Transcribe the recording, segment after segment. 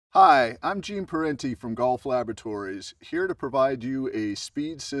Hi, I'm Parente from Golf Laboratories, here to provide you a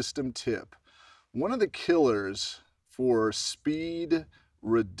speed system tip. One of the killers for speed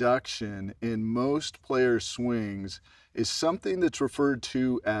reduction in most player swings is something that's referred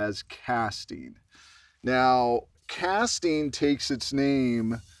to as casting. Now, casting takes its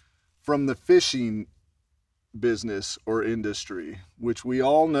name from the fishing business or industry, which we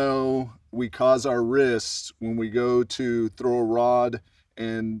all know we cause our wrists when we go to throw a rod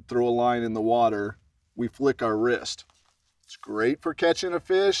and throw a line in the water. We flick our wrist. It's great for catching a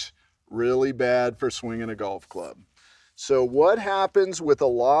fish, really bad for swinging a golf club. So what happens with a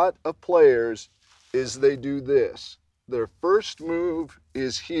lot of players is they do this. Their first move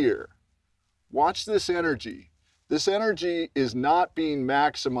is here. Watch this energy. This energy is not being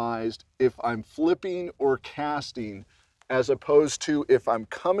maximized if I'm flipping or casting, as opposed to if I'm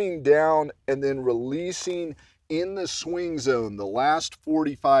coming down and then releasing in the swing zone, the last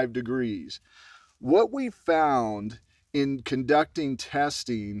 45 degrees. What we found in conducting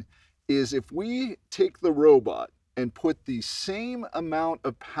testing is if we take the robot and put the same amount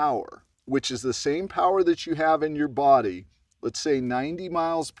of power, which is the same power that you have in your body, let's say 90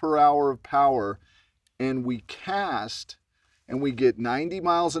 miles per hour of power, and we cast and we get 90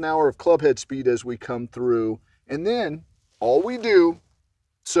 miles an hour of club head speed as we come through, and then all we do,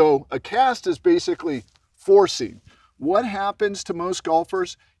 so a cast is basically forcing. What happens to most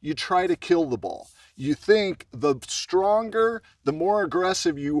golfers? You try to kill the ball. You think the stronger, the more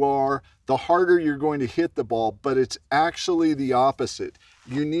aggressive you are, the harder you're going to hit the ball, but it's actually the opposite.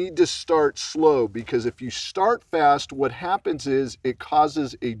 You need to start slow, because if you start fast, what happens is it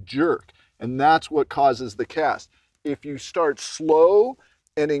causes a jerk, and that's what causes the cast. If you start slow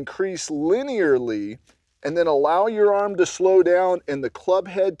and increase linearly, and then allow your arm to slow down and the club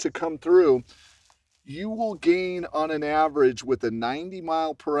head to come through, you will gain on an average with a 90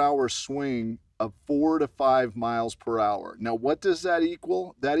 mile per hour swing of 4 to 5 miles per hour. Now, what does that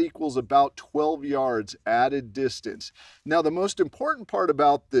equal? That equals about 12 yards added distance. Now, the most important part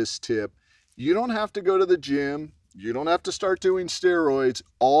about this tip, you don't have to go to the gym. You don't have to start doing steroids.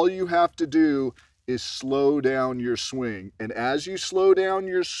 All you have to do is slow down your swing. And as you slow down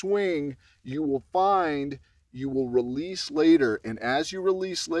your swing, you will find you will release later. And as you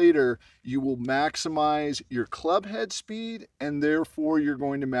release later, you will maximize your club head speed, and therefore you're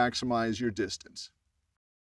going to maximize your distance.